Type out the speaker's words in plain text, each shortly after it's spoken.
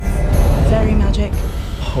magic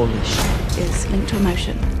Holy shit. is linked to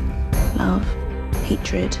emotion. Love,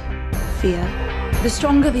 hatred, fear. The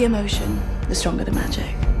stronger the emotion, the stronger the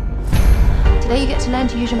magic. Today you get to learn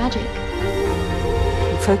to use your magic.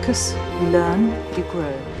 You focus, you learn, you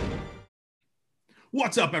grow.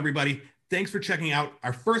 What's up, everybody? Thanks for checking out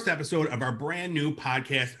our first episode of our brand new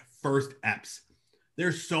podcast, First Eps.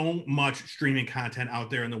 There's so much streaming content out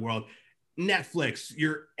there in the world. Netflix,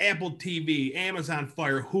 your Apple TV, Amazon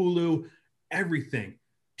Fire, Hulu, everything.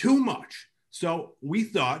 Too much. So we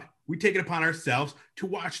thought we'd take it upon ourselves to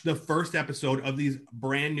watch the first episode of these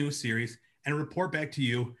brand new series and report back to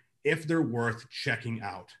you if they're worth checking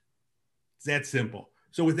out. It's that simple.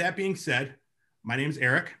 So with that being said, my name is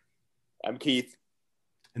Eric. I'm Keith.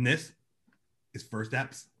 And this is First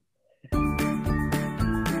Eps.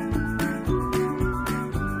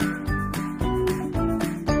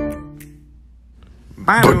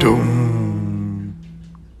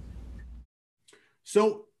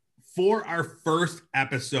 So for our first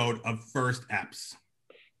episode of First Eps,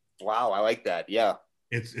 Wow, I like that. Yeah.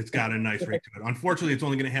 it's got a nice ring to it. Unfortunately, it's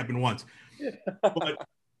only going to happen once. But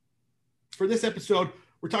for this episode,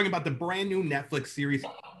 we're talking about the brand new Netflix series,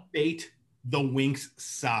 Fate: The Winx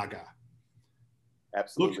Saga.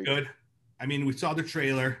 Absolutely. Looked good. I mean, we saw the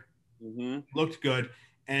trailer. Mm-hmm. Looked good.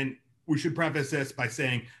 And we should preface this by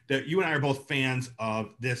saying that you and I are both fans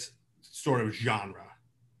of this sort of genre.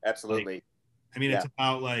 Absolutely. I mean, it's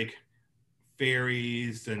about like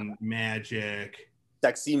fairies and magic.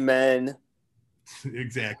 Sexy men.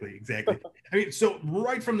 Exactly. I mean, so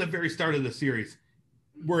right from the very start of the series,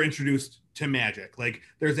 we're introduced to magic. Like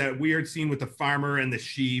there's that weird scene with the farmer and the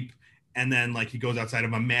sheep, and then like he goes outside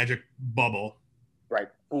of a magic bubble. Right.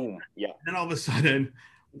 Boom. Yeah. And then all of a sudden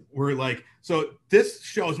we're like, so this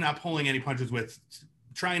show is not pulling any punches with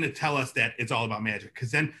trying to tell us that it's all about magic. Because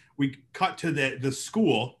then we cut to the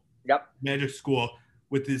school, magic school,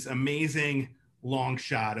 with this amazing long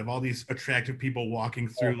shot of all these attractive people walking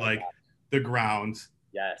through the grounds.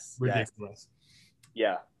 Yes. Ridiculous.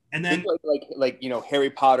 Yeah. And then like Harry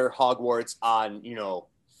Potter, Hogwarts on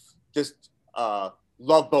just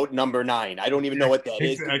Love Boat number 9. I don't even know what that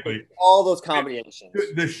is. Exactly. All those combinations.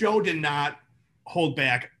 The show did not hold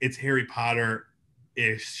back its Harry Potter-ishness.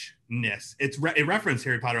 It referenced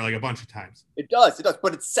Harry Potter like a bunch of times. It does,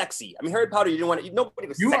 but it's sexy. I mean, Harry Potter, nobody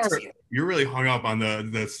was sexy. You're really hung up on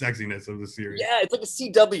the sexiness of the series. Yeah, it's like a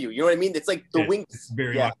CW. You know what I mean? It's like the Winx. It's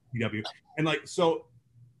very much CW. And so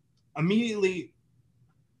immediately,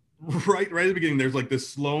 right at the beginning, there's like this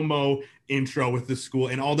slow-mo intro with the school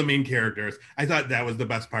and all the main characters. I thought that was the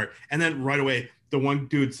best part. And then right away, the one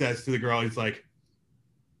dude says to the girl, he's like,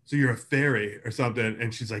 "So you're a fairy or something?"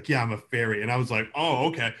 And she's like, "Yeah, I'm a fairy." And I was like, "Oh,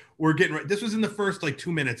 okay. We're getting right." This was in the first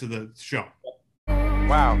 2 minutes of the show.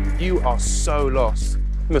 Wow, you are so lost.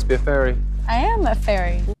 You must be a fairy. I am a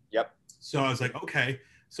fairy. Yep. So I was like, okay.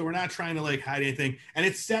 So we're not trying to hide anything. And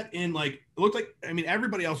it's set in it looked like, I mean,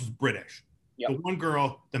 everybody else was British. Yep. The one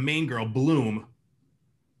girl, the main girl, Bloom.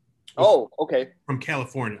 Oh, okay. From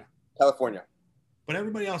California. But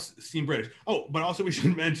everybody else seemed British. Oh, but also we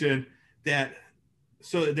should mention that,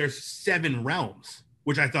 so there's 7 realms,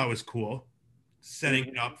 which I thought was cool. Setting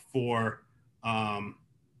it up for, I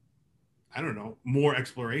don't know, more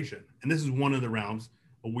exploration. And this is one of the realms,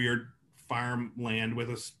 a weird farmland with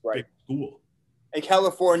a big school. And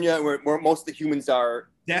California, where most of the humans are.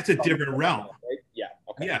 That's a different realm. Right? Yeah.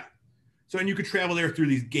 Okay. Yeah. So, and you could travel there through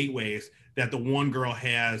these gateways that the one girl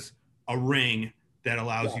has a ring that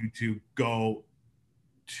allows you to go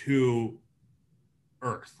to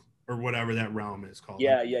Earth or whatever that realm is called.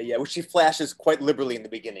 Yeah. Which she flashes quite liberally in the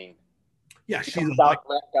beginning. Yeah. She's got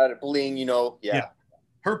it bling, Yeah.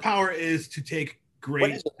 Her power is to take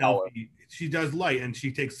great selfie. She does light and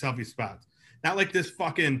she takes selfie spots. Not like this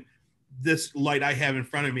light I have in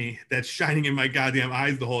front of me that's shining in my goddamn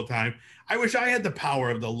eyes the whole time. I wish I had the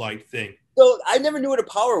power of the light thing. So I never knew what a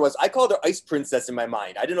power was. I called her Ice Princess in my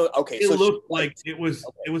mind. I didn't know. Okay, it looked like it was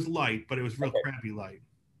light, but it was real crappy light.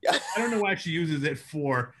 Yeah. I don't know why she uses it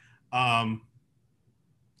for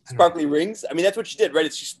sparkly rings. I mean, that's what she did,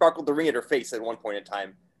 right? She sparkled the ring at her face at one point in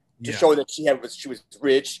time to show that she was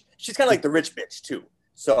rich. She's kind of like the rich bitch too.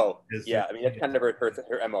 So I mean, that's kind of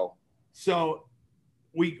her MO. So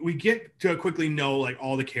we get to quickly know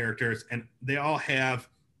all the characters, and they all have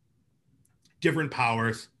different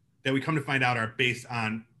powers that we come to find out are based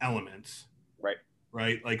on elements. Right.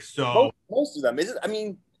 Most of them. Is it? I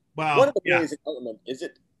mean, well, one of them is an element. Is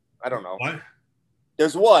it? I don't know. What?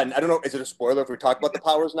 There's one. I don't know. Is it a spoiler if we talk about the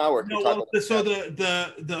powers now, or no? Well, so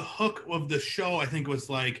the hook of the show, I think, was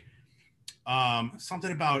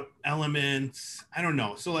something about elements. I don't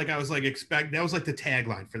know. So like I was like that was like the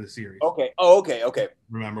tagline for the series. Okay. Oh, okay. Okay.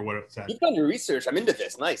 Remember what it said? You've done your research. I'm into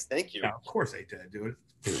this. Nice. Thank you. Yeah, of course I did, dude.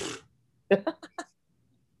 What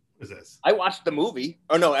is this? I watched the movie.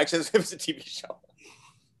 Oh no, actually, it was a TV show.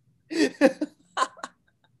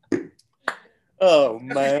 Oh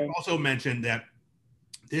man! Also mentioned that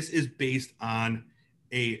this is based on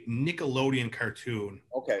a Nickelodeon cartoon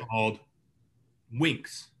called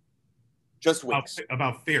Winx. Just Winx.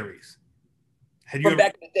 About fairies. From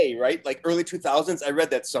back in the day, right? Like early 2000s. I read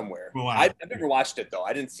that somewhere. Wow. I've never watched it though.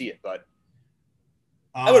 I didn't see it, but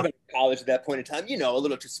I would have been in college at that point in time. You know, a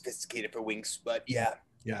little too sophisticated for Winx, but yeah.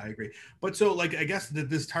 Yeah, I agree. But so like I guess that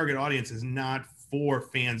this target audience is not for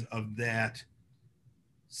fans of that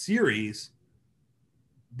series,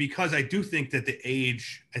 because I do think that the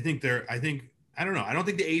age, I don't know. I don't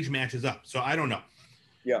think the age matches up. So I don't know.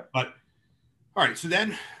 Yeah. But all right. So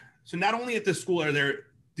not only at this school are there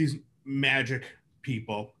these magic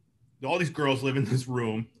people, all these girls live in this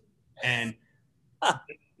room, and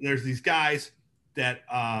there's these guys that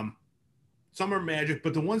some are magic,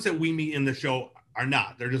 but the ones that we meet in the show are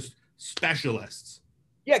not. They're just specialists.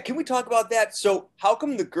 Yeah, can we talk about that? So how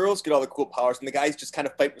come the girls get all the cool powers and the guys just kind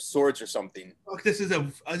of fight with swords or something? Look, this is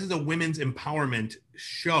a women's empowerment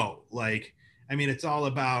show. Like, I mean, it's all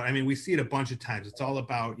about, I mean, we see it a bunch of times. It's all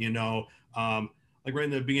about, like right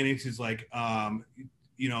in the beginning, she's like,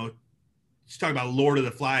 she's talking about Lord of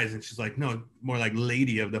the Flies, and she's like, no, more like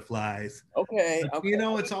Lady of the Flies. Okay. Like,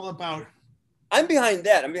 it's all about. I'm behind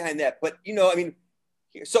that. But, I mean,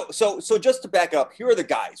 so just to back up, here are the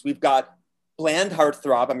guys. We've got Bland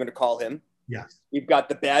Heartthrob, I'm going to call him. Yes. We've got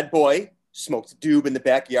the bad boy, smokes doob in the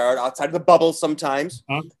backyard, outside of the bubble sometimes.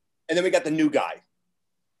 Huh? And then we got the new guy.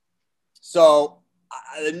 So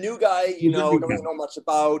the new guy, don't really know much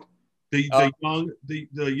about. The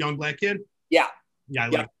young black kid? Yeah. Yeah.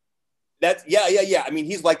 Like That's yeah. I mean,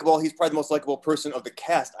 he's likable. He's probably the most likable person of the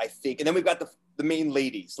cast, I think. And then we've got the main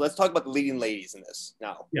ladies. So let's talk about the leading ladies in this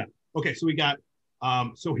now. Yeah. Okay. So we got,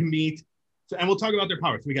 so we meet, and we'll talk about their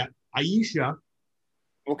powers. We got Aisha.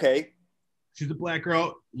 Okay. She's a black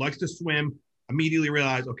girl, likes to swim, immediately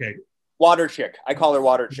realized, okay. Water chick. I call her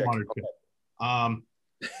water chick. Okay.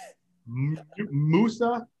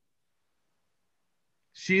 Musa.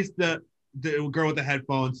 She's the girl with the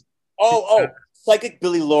headphones. Psychic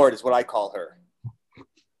Billy Lord is what I call her.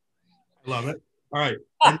 I love it. All right.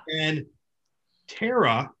 And then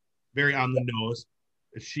Tara, very on the nose.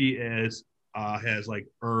 She is has like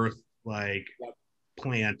earth, like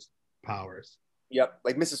plant powers. Yep,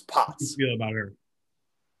 like Mrs. Potts. How do you feel about her?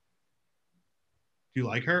 Do you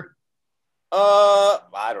like her?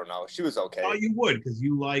 I don't know. She was okay. Oh, you would, because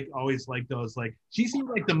you always like those, like, she seemed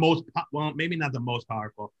like the most, well, maybe not the most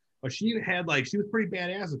powerful, but she was pretty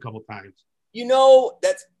badass a couple times.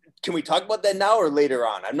 Can we talk about that now or later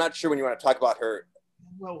on? I'm not sure when you want to talk about her.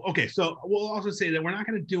 Well, okay, so we'll also say that we're not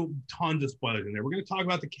going to do tons of spoilers in there. We're going to talk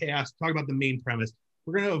about the cast, talk about the main premise.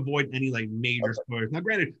 We're going to avoid any like major spoilers. Now,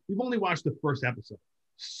 granted, we've only watched the first episode,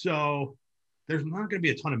 so there's not going to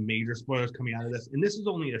be a ton of major spoilers coming out of this. And this is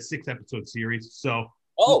only a 6-episode series, so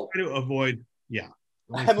we'll try to avoid. Yeah,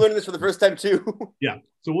 I'm learning this for the first time too. Yeah,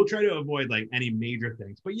 so we'll try to avoid like any major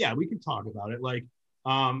things. But yeah, we can talk about it. Like,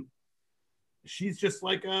 she's just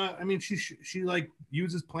like, she like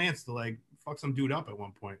uses plants to like fuck some dude up at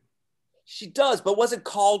one point. She does, but wasn't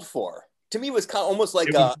called for. To me, it was kind of almost like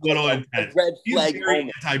a red flag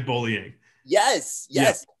moment. Anti-bullying. Yes.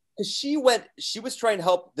 Because she was trying to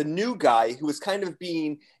help the new guy who was kind of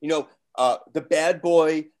being, the bad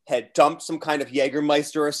boy had dumped some kind of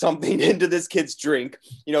Jägermeister or something into this kid's drink,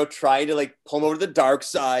 trying to like pull him over to the dark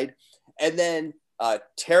side. And then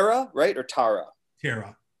Tara, right? Or Tara?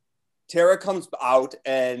 Tara comes out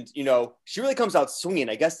and, she really comes out swinging.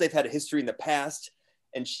 I guess they've had a history in the past.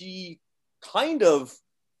 And she kind of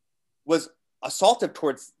was assaultive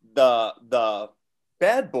towards the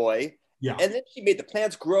bad boy. Yeah. And then she made the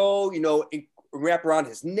plants grow, wrap around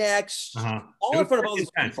his neck, all in front of all these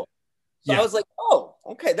people. So I was like, oh,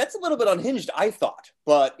 okay, that's a little bit unhinged, I thought.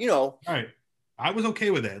 But, All right. I was okay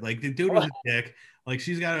with it. Like, the dude was a dick. Like,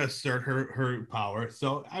 she's got to assert her power.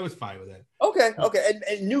 So I was fine with it. Okay.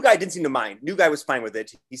 And new guy didn't seem to mind. New guy was fine with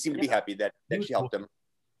it. He seemed to be happy that she helped him.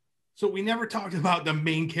 So we never talked about the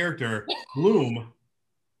main character, Bloom.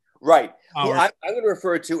 Right. Who I'm going to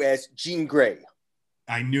refer to as Jean Grey.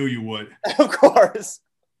 I knew you would. Of course.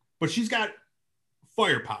 But she's got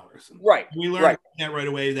fire powers. Right. We learned that right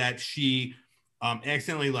away, that she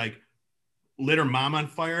accidentally like lit her mom on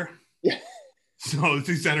fire. Yeah. So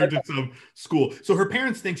she sent her to some school. So her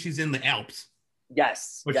parents think she's in the Alps.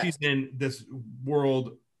 Yes. But she's in this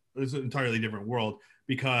world this is an entirely different world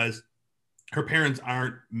because her parents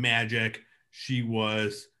aren't magic. She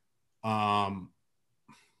was, we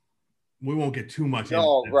won't get too much.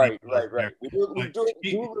 No, into right. We But do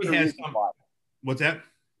she learn the has reason why. What's that?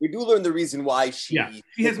 We do learn the reason why she has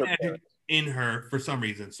her magic parents. in her for some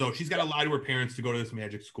reason. So she's got to lie to her parents to go to this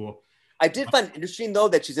magic school. I did find it interesting though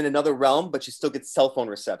that she's in another realm, but she still gets cell phone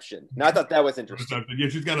reception. Now I thought that was interesting. Yeah,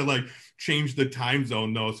 she's got to like change the time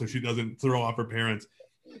zone though, so she doesn't throw off her parents.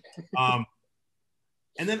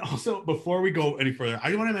 And then also before we go any further,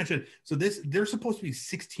 I want to mention, so they're supposed to be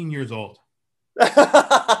 16 years old.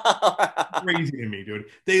 Crazy to me, dude.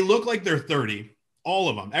 They look like they're 30. All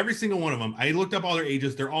of them, every single one of them. I looked up all their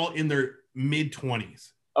ages. They're all in their mid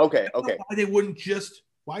 20s. Okay. Why they wouldn't just?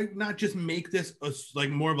 Why not just make this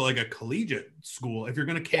like more of like a collegiate school if you're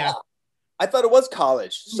going to cast? I thought it was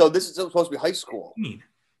college, so this is supposed to be high school.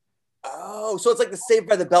 Oh, so it's like the Saved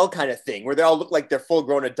by the Bell kind of thing, where they all look like they're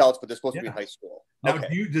full-grown adults, but they're supposed to be in high school. Now,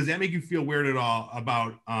 does that make you feel weird at all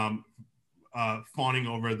about fawning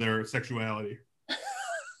over their sexuality?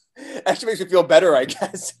 Actually makes me feel better, I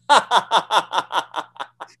guess.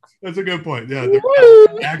 That's a good point. Yeah,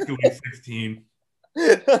 they're actually 16.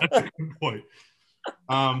 That's a good point.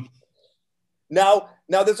 Now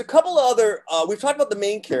there's a couple of other. We've talked about the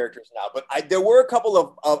main characters now, but there were a couple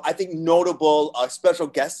of I think notable special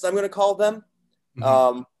guests. I'm going to call them.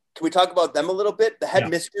 Mm-hmm. Can we talk about them a little bit? The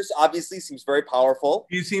headmistress obviously seems very powerful.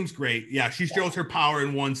 She seems great. Yeah, she shows her power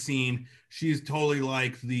in one scene. She's totally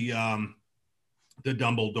like the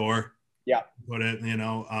Dumbledore. Yeah, put it.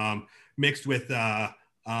 Mixed with that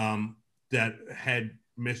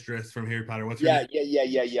headmistress from Harry Potter. What's her name?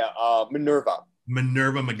 Yeah.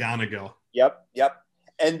 Minerva McGonagall. Yep.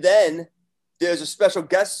 And then there's a special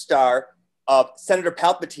guest star of Senator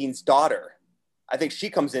Palpatine's daughter. I think she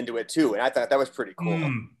comes into it too, and I thought that was pretty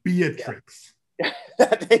cool. Beatrix. Yeah.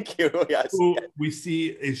 Thank you. Yes. Who we see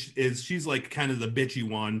is she's like kind of the bitchy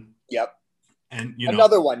one. Yep. And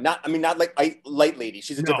another one, not like Light Lady.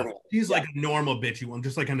 She's a different one. She's like a normal bitchy one,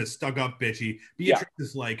 just like kind of stuck up bitchy. Beatrix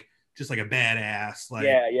is like just like a badass. Like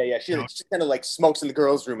She kind of like smokes in the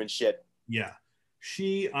girls' room and shit. Yeah.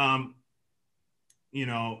 She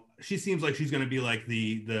she seems like she's gonna be like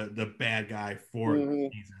the bad guy for the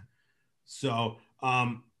season. So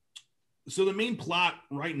so the main plot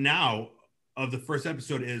right now of the first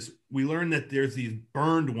episode is we learn that there's these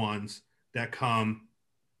burned ones that come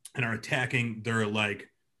and are attacking their like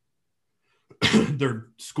their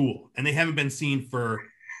school, and they haven't been seen for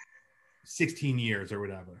 16 years or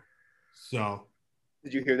whatever. So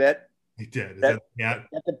did you hear that? I did. That's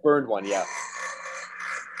a burned one, yeah.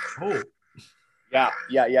 Oh.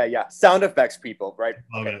 Yeah. Sound effects, people, right?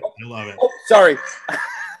 I love it. Oh, sorry.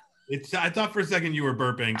 I thought for a second you were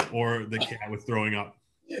burping or the cat was throwing up.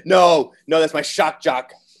 No, that's my shock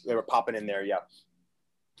jock. They were popping in there, yeah.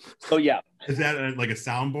 So, yeah. Is that like a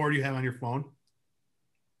soundboard you have on your phone?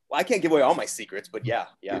 Well, I can't give away all my secrets, but yeah.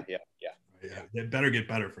 It better get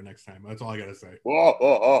better for next time. That's all I got to say.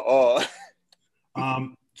 Oh.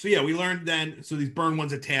 So, yeah, we learned then, so these burn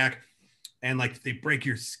ones attack. And like they break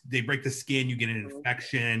the skin, you get an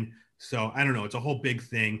infection. So I don't know, it's a whole big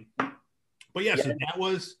thing. But so that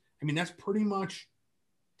was, that's pretty much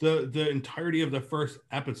the entirety of the first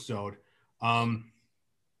episode.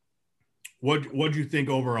 What'd you think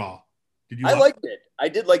overall? I liked it. I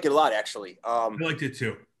did like it a lot, actually. I liked it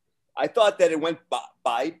too. I thought that it went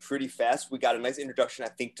by pretty fast. We got a nice introduction, I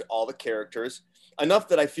think, to all the characters. Enough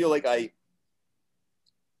that I feel like I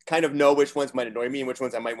kind of know which ones might annoy me and which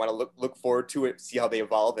ones I might want to look forward to it, see how they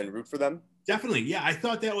evolve and root for them. Definitely. Yeah. I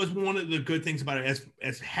thought that was one of the good things about it,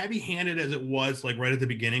 as heavy handed as it was, like right at the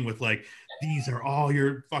beginning with like, these are all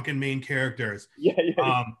your fucking main characters.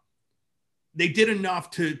 Yeah. They did enough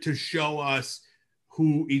to show us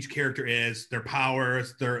who each character is, their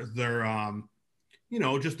powers, their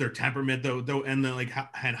just their temperament though. And then like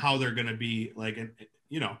how they're going to be like,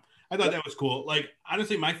 I thought that was cool. Like,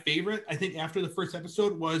 honestly, my favorite, I think, after the first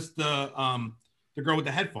episode was the girl with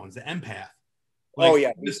the headphones, the empath.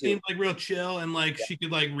 Like, this seemed like real chill, and like she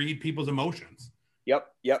could like read people's emotions. Yep.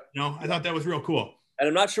 I thought that was real cool. And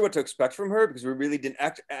I'm not sure what to expect from her because we really didn't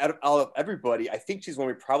act out of everybody. I think she's one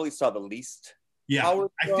we probably saw the least. Yeah, I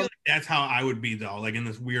feel like that's how I would be though. Like in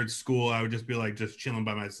this weird school, I would just be like just chilling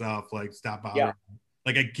by myself, like stop bothering. Yeah.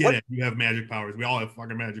 Like, I get it. You have magic powers. We all have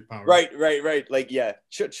fucking magic powers. Right. Like, yeah,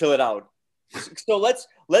 chill it out. So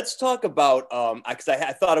let's talk about, because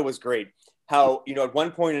I thought it was great how, at one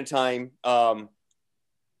point in time,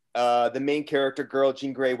 the main character girl,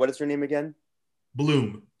 Jean Grey, what is her name again?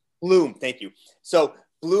 Bloom. Thank you. So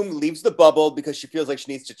Bloom leaves the bubble because she feels like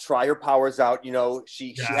she needs to try her powers out.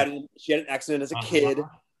 She had an accident as a kid.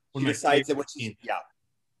 She decides that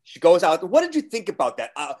she goes out. What did you think about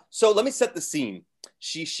that? So let me set the scene.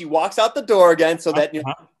 She walks out the door again so that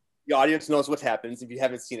the audience knows what happens if you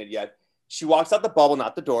haven't seen it yet. She walks out the bubble,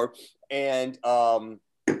 not the door, and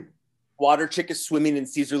Water Chick is swimming and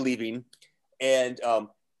sees her leaving, and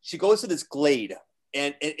she goes to this glade,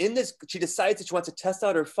 and in this she decides that she wants to test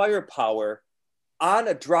out her firepower on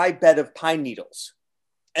a dry bed of pine needles.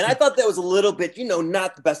 And I thought that was a little bit,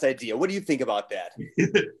 not the best idea. What do you think about that?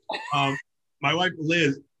 My wife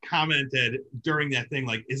Liz commented during that thing,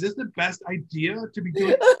 like, is this the best idea to be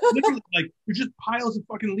doing? Literally, like, there's just piles of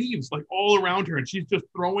fucking leaves like all around her, and she's just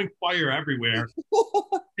throwing fire everywhere.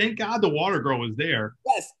 Thank God the water girl was there.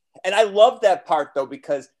 Yes, and I love that part though,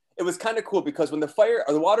 because it was kind of cool, because when the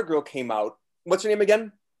water girl came out, what's her name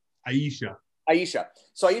again? Aisha.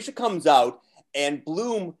 So Aisha comes out, and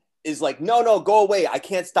Bloom is like, no, go away. I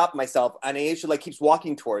can't stop myself. And Aisha like keeps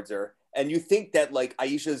walking towards her. And you think that like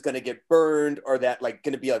Aisha is going to get burned or that like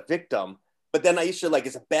going to be a victim. But then Aisha like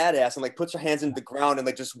is a badass and like puts her hands into the ground and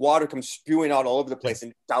like just water comes spewing out all over the place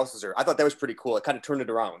and douses her. I thought that was pretty cool. It kind of turned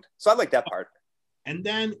it around. So I like that part. And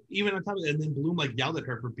then even on top of it, and then Bloom like yelled at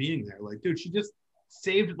her for being there. Like, dude, she just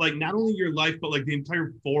saved like not only your life, but like the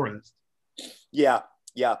entire forest. Yeah.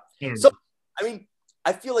 So, I mean,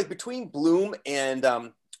 I feel like between Bloom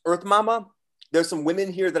and Earth Mama, there's some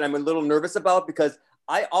women here that I'm a little nervous about, because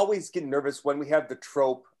I always get nervous when we have the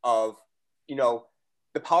trope of,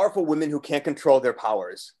 the powerful women who can't control their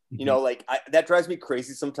powers. Like that drives me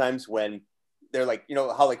crazy sometimes when they're like,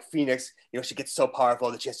 how like Phoenix, she gets so powerful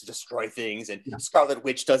that she has to destroy things, and Scarlet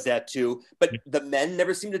Witch does that too. But the men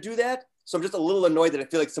never seem to do that. So I'm just a little annoyed that I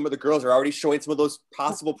feel like some of the girls are already showing some of those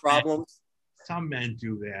possible problems. Some men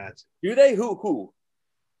do that. Do they? Who?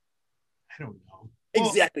 I don't know.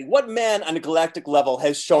 Exactly. What man on a galactic level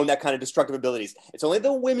has shown that kind of destructive abilities? It's only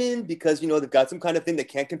the women, because, they've got some kind of thing. They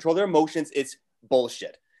can't control their emotions. It's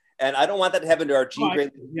bullshit. And I don't want that to happen to our Jean Grey.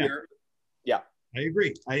 Yeah. I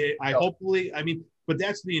agree. Hopefully, but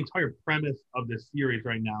that's the entire premise of this series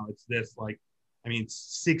right now. It's this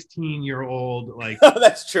 16-year-old,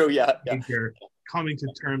 that's true. Yeah. Coming to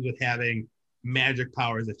terms with having magic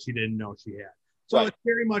powers that she didn't know she had. So It's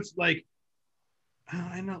very much like,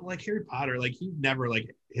 I know, like Harry Potter, like he never,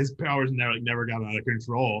 like his powers never got out of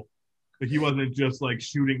control. Like he wasn't just like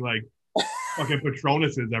shooting like fucking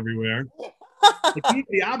Patronuses everywhere. Like, he's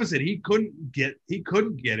the opposite. He couldn't get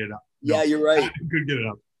it up. Yeah, you're right. He couldn't get it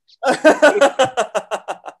up.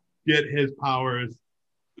 Get his powers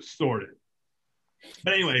sorted.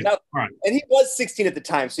 But anyways, now, all right. And he was 16 at the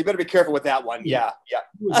time, so you better be careful with that one. Yeah. He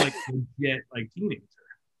was like legit, like teenager.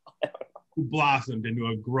 Who blossomed into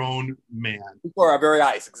a grown man before our very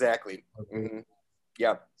eyes. Exactly. Mm-hmm.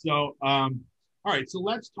 Yeah. So, all right. So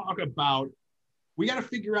let's talk about. We got to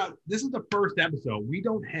figure out. This is the first episode. We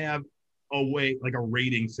don't have a way like a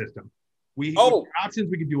rating system. We have options.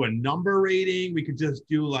 We could do a number rating. We could just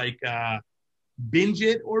do like binge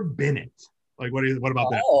it or bin it. Like what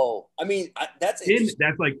about that? Oh, I mean that's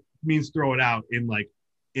like means throw it out in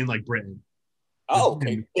Britain. Oh,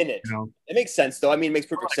 okay. Bin it. It makes sense, though. I mean, it makes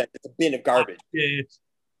perfect sense. It's a bin of garbage.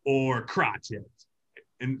 Or crotch it.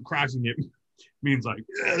 And crotching it means like,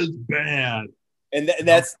 it's bad. And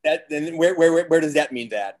that's that. Then where does that mean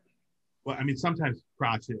that? Well, I mean, sometimes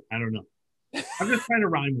crotch it. I don't know. I'm just trying to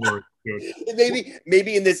rhyme words, dude.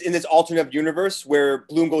 Maybe in this alternate universe where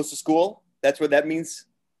Bloom goes to school, that's what that means.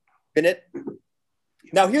 Bin it.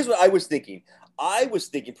 Now, here's what I was thinking. I was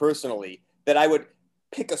thinking personally that I would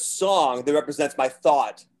pick a song that represents my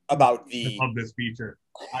thought about I love this feature.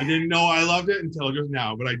 I didn't know I loved it until just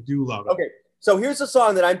now, but I do love it. Okay, so here's a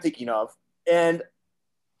song that I'm thinking of, and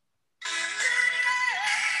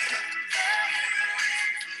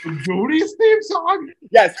Jody's theme song?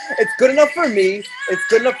 Yes, it's good enough for me. It's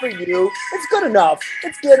good enough for you. It's good enough.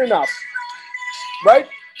 It's good enough. Right?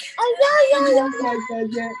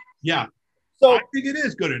 Yeah. So I think it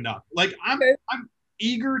is good enough. Like I'm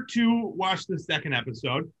eager to watch the second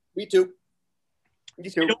episode. Me too.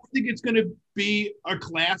 I don't think it's going to be a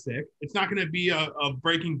classic. It's not going to be a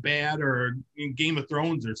Breaking Bad or Game of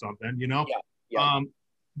Thrones or something, Yeah.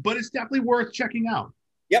 But it's definitely worth checking out.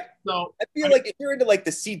 Yep. So I feel like if you're into like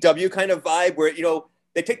the CW kind of vibe where,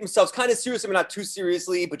 they take themselves kind of seriously, but not too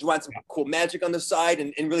seriously, but you want some cool magic on the side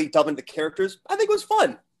and really delve into characters, I think it was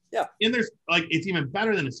fun. Yeah. And there's it's even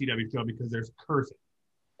better than a CW show because there's cursing.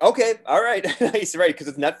 Okay. All right. Nice. Right. Because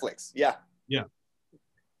it's Netflix. Yeah. Yeah.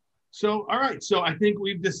 So, all right. So I think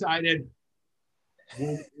we've decided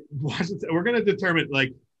we're going to determine,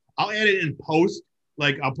 I'll add it in post.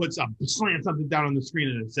 I'll slam something down on the screen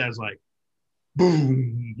and it says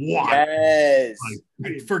boom, what? Yes.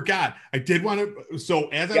 I forgot. I did want to. So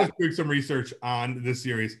as I was doing some research on this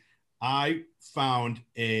series, I found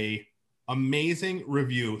a amazing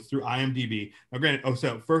review through IMDb. Now, granted,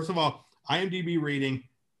 so first of all, IMDb rating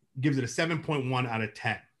gives it a 7.1 out of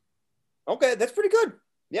 10. Okay, that's pretty good.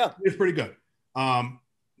 Yeah, it's pretty good.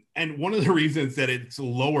 And one of the reasons that it's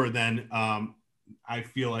lower than I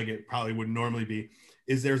feel like it probably would normally be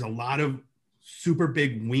is there's a lot of super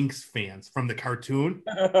big Winx fans from the cartoon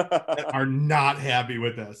that are not happy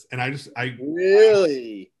with this. And I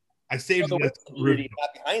really saved this review.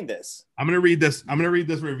 Not behind this. I'm gonna read this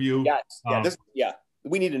review. Yes.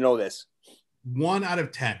 We need to know this. 1 out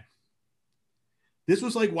of 10. This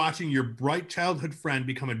was like watching your bright childhood friend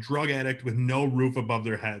become a drug addict with no roof above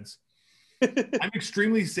their heads. I'm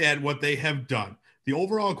extremely sad what they have done. The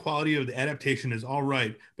overall quality of the adaptation is all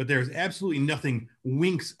right, but there's absolutely nothing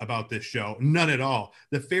Winx about this show. None at all.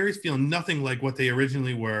 The fairies feel nothing like what they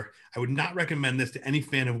originally were. I would not recommend this to any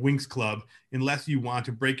fan of Winx Club unless you want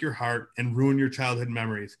to break your heart and ruin your childhood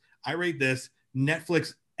memories. I rate this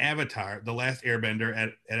Netflix Avatar, The Last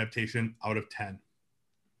Airbender adaptation out of 10.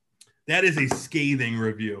 That is a scathing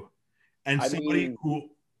review. And somebody who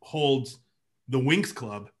holds the Winx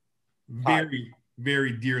Club very,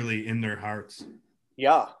 very dearly in their hearts.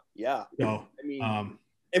 Yeah. So,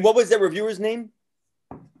 and what was that reviewer's name?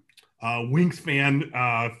 Winx fan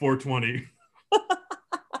 420.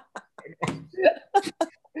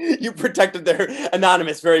 You protected their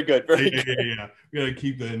anonymous. Very good. Very good. Yeah. We got to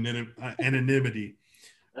keep the anonymity.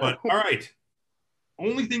 But all right.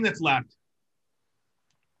 Only thing that's left.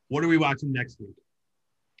 What are we watching next week?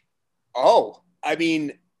 Oh, I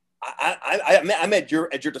mean, I'm at your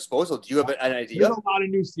disposal. Do you have an idea? There's a lot of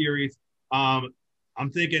new series. I'm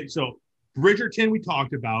thinking, so Bridgerton we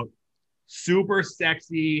talked about, super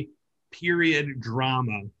sexy period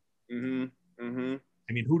drama. Mm-hmm.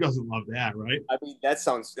 I mean, who doesn't love that, right? I mean, that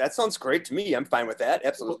sounds great to me. I'm fine with that.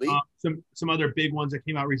 Absolutely. Some other big ones that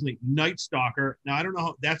came out recently. Night Stalker. Now, I don't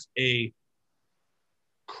know. That's a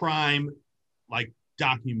crime like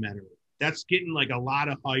documentary. That's getting like a lot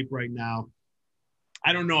of hype right now.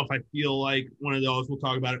 I don't know if I feel like one of those. We'll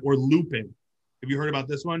talk about it. Or Lupin. Have you heard about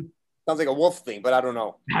this one? Sounds like a wolf thing, but I don't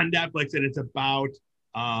know. On Netflix, and it's about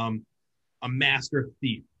a master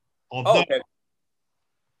thief. Although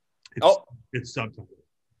it's subtitled.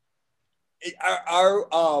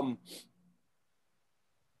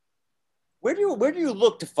 Where do you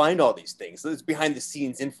look to find all these things? There's behind the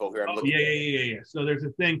scenes info here. Yeah. So there's a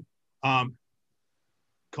thing called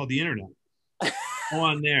the internet. Go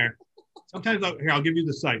on there. Sometimes I'll give you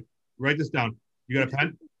the site. Write this down. You got a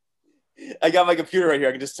pen? I got my computer right here.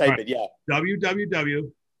 I can just type it. Yeah.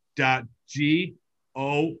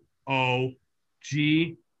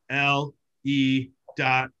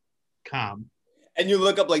 www.google.com. And you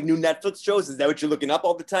look up like new Netflix shows. Is that what you're looking up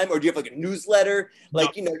all the time, or do you have like a newsletter?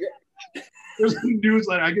 Like there's a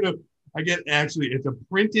newsletter. I get actually. It's a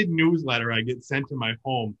printed newsletter. I get sent to my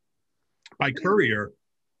home by courier,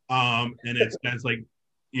 and it's like,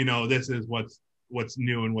 this is what's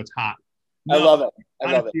new and what's hot. No, I love it.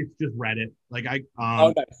 It's just Reddit. Like nice.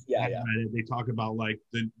 Yeah. Reddit, they talk about like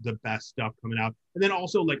the best stuff coming out, and then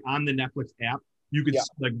also like on the Netflix app, you can see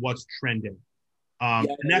like what's trending. And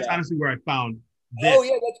that's honestly where I found this. Oh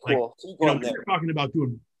yeah, that's cool. Like, we were talking about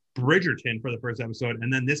doing Bridgerton for the first episode,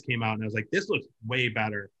 and then this came out, and I was like, this looks way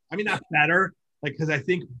better. I mean, not better, like, because I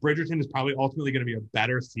think Bridgerton is probably ultimately going to be a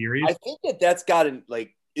better series. I think that's gotten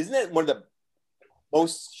like, isn't that one of the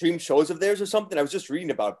most streamed shows of theirs or something? I was just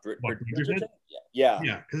reading about Bridgerton. Yeah,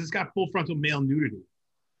 because it's got full frontal male nudity.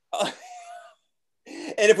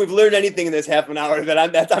 And if we've learned anything in this half an hour, then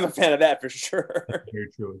I'm a fan of that for sure. That's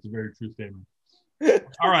very true. It's a very true statement.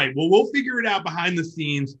 All right. Well, we'll figure it out behind the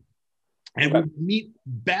scenes, and we'll meet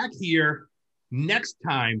back here next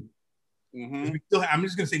time. Mm-hmm. I'm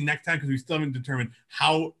just going to say next time because we still haven't determined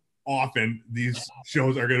how often these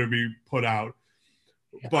shows are going to be put out.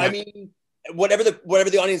 But I mean, whatever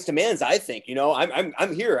the audience demands, I think,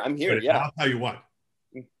 I'm here. Yeah. I'll tell you what,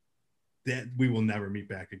 that we will never meet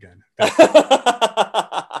back again.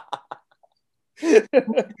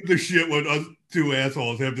 The shit what us two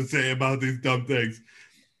assholes have to say about these dumb things.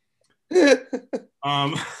 But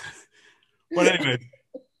anyway,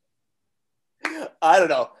 I don't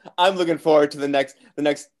know. I'm looking forward to the next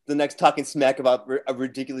talking smack about a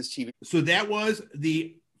ridiculous TV. So that was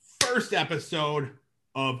the first episode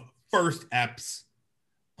of First Eps.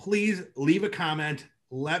 Please leave a comment.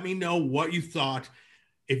 Let me know what you thought.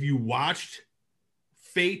 If you watched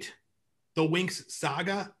Fate, the Winx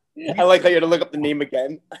Saga. I like how you had to look up the name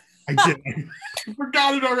again. I did. I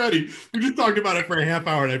forgot it already. We just talked about it for a half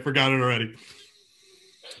hour and I forgot it already.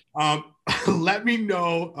 Let me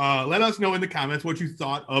know. Let us know in the comments what you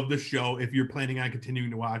thought of the show, if you're planning on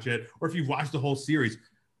continuing to watch it, or if you've watched the whole series.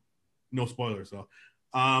 No spoilers, though.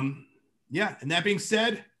 Yeah, and that being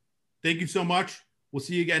said, thank you so much. We'll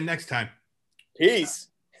see you again next time. Peace.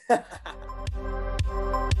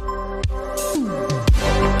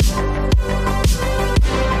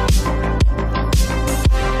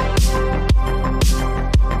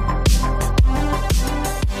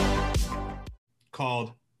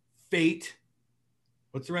 Called Fate.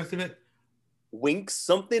 What's the rest of it? Winx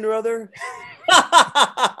something or other.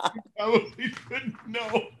 Probably shouldn't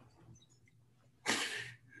know.